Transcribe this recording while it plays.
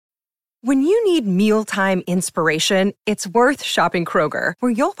When you need mealtime inspiration, it's worth shopping Kroger,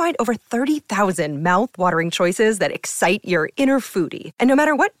 where you'll find over 30,000 mouth-watering choices that excite your inner foodie. And no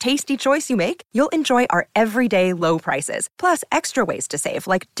matter what tasty choice you make, you'll enjoy our everyday low prices, plus extra ways to save,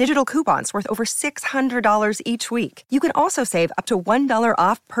 like digital coupons worth over $600 each week. You can also save up to $1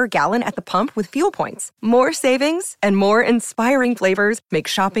 off per gallon at the pump with fuel points. More savings and more inspiring flavors make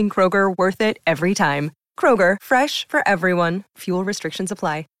shopping Kroger worth it every time. Kroger, fresh for everyone. Fuel restrictions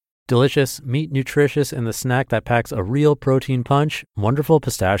apply. Delicious, meat nutritious, and the snack that packs a real protein punch, Wonderful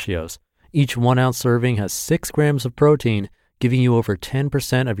Pistachios. Each 1 ounce serving has 6 grams of protein, giving you over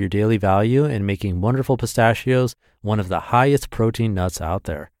 10% of your daily value and making Wonderful Pistachios one of the highest protein nuts out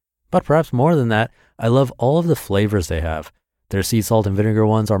there. But perhaps more than that, I love all of the flavors they have. Their sea salt and vinegar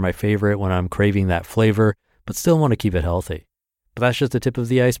ones are my favorite when I'm craving that flavor, but still want to keep it healthy. But that's just the tip of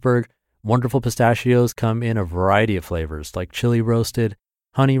the iceberg. Wonderful Pistachios come in a variety of flavors like chili roasted,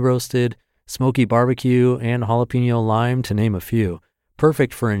 honey roasted, smoky barbecue, and jalapeno lime, to name a few.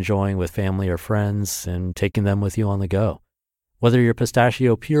 Perfect for enjoying with family or friends and taking them with you on the go. Whether you're a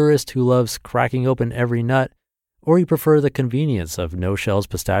pistachio purist who loves cracking open every nut, or you prefer the convenience of no-shells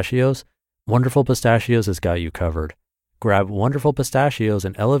pistachios, Wonderful Pistachios has got you covered. Grab Wonderful Pistachios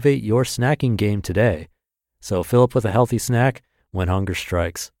and elevate your snacking game today. So fill up with a healthy snack when hunger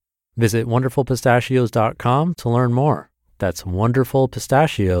strikes. Visit wonderfulpistachios.com to learn more. That's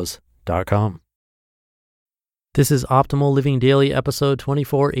wonderfulpistachios.com. This is Optimal Living Daily, episode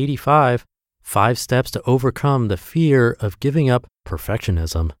 2485, 5 Steps to Overcome the Fear of Giving Up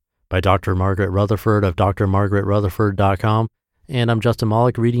Perfectionism, by Dr. Margaret Rutherford of drmargaretrutherford.com. And I'm Justin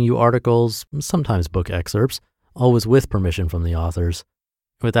Malik, reading you articles, sometimes book excerpts, always with permission from the authors.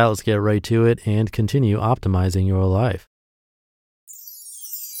 With that, let's get right to it and continue optimizing your life.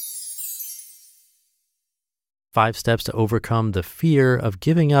 5 Steps to Overcome the Fear of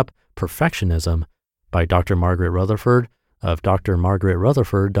Giving Up Perfectionism, by Dr. Margaret Rutherford of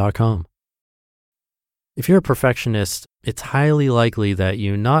drmargaretrutherford.com. If you're a perfectionist, it's highly likely that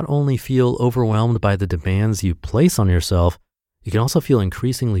you not only feel overwhelmed by the demands you place on yourself, you can also feel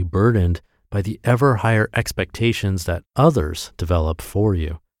increasingly burdened by the ever higher expectations that others develop for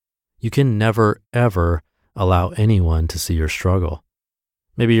you. You can never, ever allow anyone to see your struggle.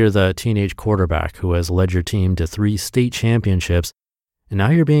 Maybe you're the teenage quarterback who has led your team to 3 state championships, and now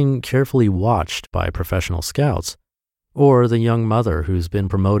you're being carefully watched by professional scouts. Or the young mother who's been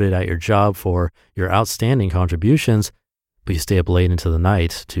promoted at your job for your outstanding contributions, but you stay up late into the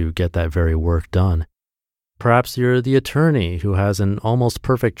night to get that very work done. Perhaps you're the attorney who has an almost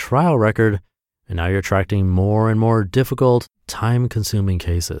perfect trial record, and now you're attracting more and more difficult, time-consuming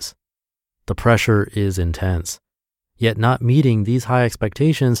cases. The pressure is intense. Yet not meeting these high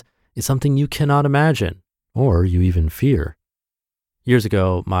expectations is something you cannot imagine, or you even fear. Years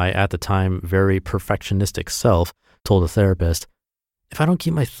ago, my, at the time, very perfectionistic self told a therapist, "If I don't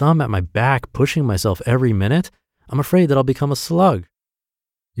keep my thumb at my back pushing myself every minute, I'm afraid that I'll become a slug."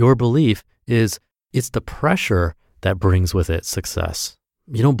 Your belief is it's the pressure that brings with it success.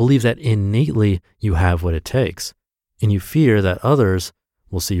 You don't believe that innately you have what it takes, and you fear that others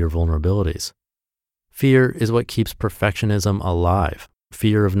will see your vulnerabilities. Fear is what keeps perfectionism alive.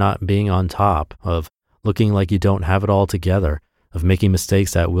 Fear of not being on top, of looking like you don't have it all together, of making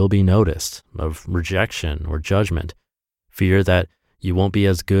mistakes that will be noticed, of rejection or judgment. Fear that you won't be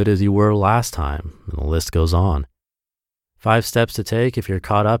as good as you were last time, and the list goes on. 5 steps to take if you're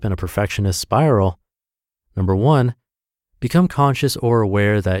caught up in a perfectionist spiral. Number 1, become conscious or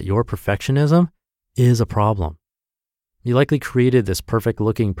aware that your perfectionism is a problem. You likely created this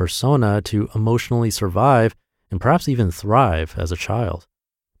perfect-looking persona to emotionally survive and perhaps even thrive as a child.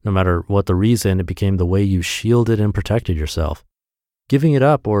 No matter what the reason, it became the way you shielded and protected yourself. Giving it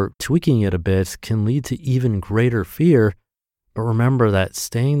up or tweaking it a bit can lead to even greater fear, but remember that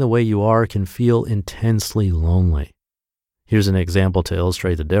staying the way you are can feel intensely lonely. Here's an example to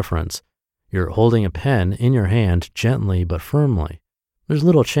illustrate the difference. You're holding a pen in your hand gently but firmly. There's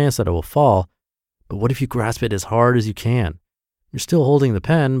little chance that it will fall, but what if you grasp it as hard as you can? You're still holding the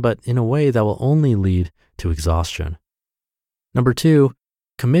pen, but in a way that will only lead to exhaustion. Number 2,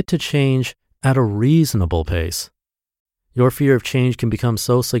 commit to change at a reasonable pace. Your fear of change can become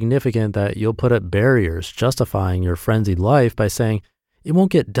so significant that you'll put up barriers justifying your frenzied life by saying, "It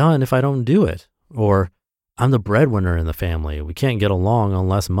won't get done if I don't do it," or "I'm the breadwinner in the family, we can't get along on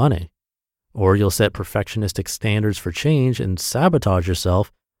less money." Or you'll set perfectionistic standards for change and sabotage yourself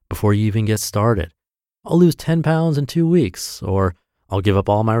before you even get started. "I'll lose 10 pounds in 2 weeks," or "I'll give up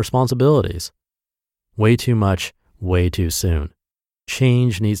all my responsibilities." Way too much, way too soon.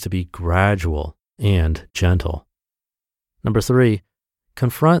 Change needs to be gradual and gentle. Number 3,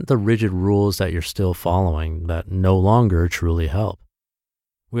 confront the rigid rules that you're still following that no longer truly help.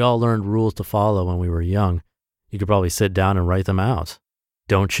 We all learned rules to follow when we were young. You could probably sit down and write them out.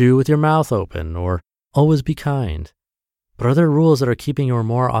 Don't chew with your mouth open, or always be kind. But are there rules that are keeping your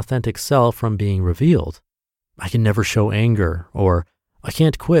more authentic self from being revealed? I can never show anger, or I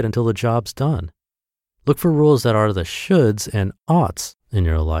can't quit until the job's done. Look for rules that are the shoulds and oughts in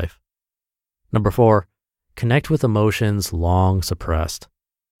your life. Number 4, connect with emotions long suppressed.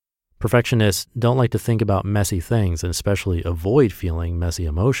 Perfectionists don't like to think about messy things and especially avoid feeling messy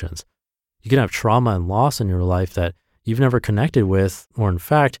emotions. You can have trauma and loss in your life that you've never connected with or in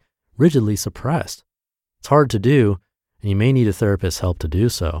fact, rigidly suppressed. It's hard to do, and you may need a therapist's help to do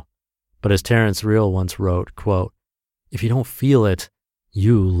so. But as Terrence Real once wrote, quote, "If you don't feel it,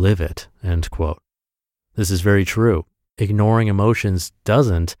 you live it," end quote. This is very true. Ignoring emotions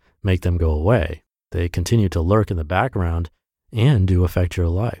doesn't make them go away. They continue to lurk in the background and do affect your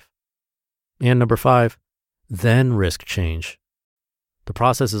life. And number 5, then risk change. The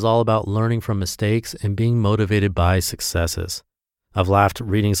process is all about learning from mistakes and being motivated by successes. I've laughed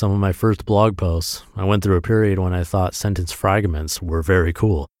reading some of my first blog posts. I went through a period when I thought sentence fragments were very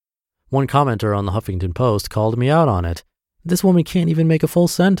cool. One commenter on the Huffington Post called me out on it. "This woman can't even make a full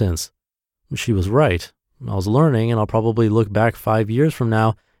sentence." She was right. I was learning, and I'll probably look back 5 years from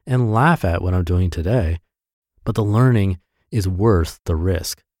now and laugh at what I'm doing today. But the learning is worth the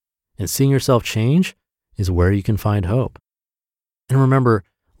risk. And seeing yourself change is where you can find hope. And remember,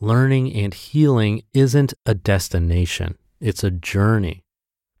 learning and healing isn't a destination. It's a journey.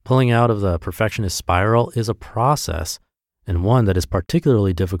 Pulling out of the perfectionist spiral is a process, and one that is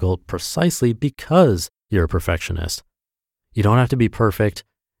particularly difficult precisely because you're a perfectionist. You don't have to be perfect,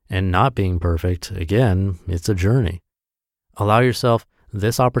 and not being perfect, again, it's a journey. Allow yourself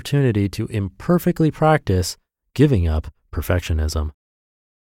this opportunity to imperfectly practice giving up perfectionism.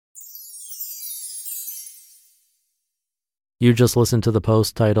 You just listened to the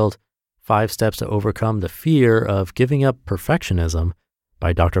post titled 5 Steps to Overcome the Fear of Giving Up Perfectionism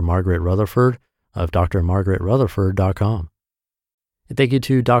by Dr. Margaret Rutherford of drmargaretrutherford.com. And thank you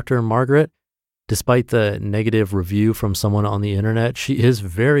to Dr. Margaret. Despite the negative review from someone on the internet, she is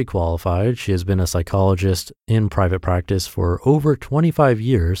very qualified. She has been a psychologist in private practice for over 25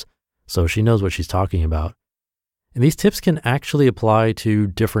 years, so she knows what she's talking about. And these tips can actually apply to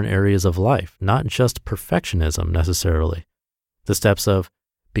different areas of life, not just perfectionism necessarily. The steps of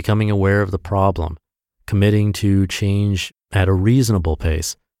becoming aware of the problem, committing to change at a reasonable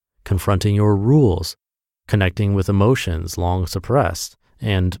pace, confronting your rules, connecting with emotions long suppressed,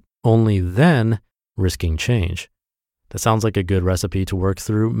 and only then risking change. That sounds like a good recipe to work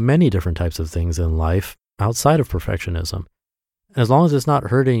through many different types of things in life outside of perfectionism. As long as it's not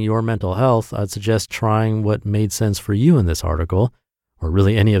hurting your mental health, I'd suggest trying what made sense for you in this article, or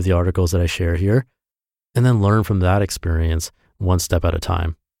really any of the articles that I share here, and then learn from that experience one step at a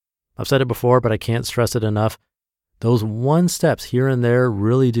time. I've said it before, but I can't stress it enough. Those 1 steps here and there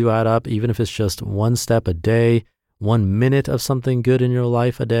really do add up, even if it's just 1 step a day, 1 minute of something good in your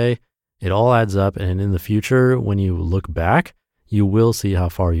life a day. It all adds up, and in the future, when you look back, you will see how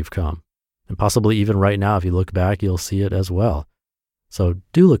far you've come. And possibly even right now, if you look back, you'll see it as well. So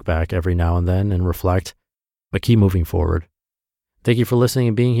do look back every now and then and reflect, but keep moving forward. Thank you for listening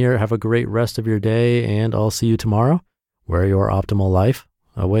and being here. Have a great rest of your day, and I'll see you tomorrow, where your optimal life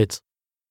awaits.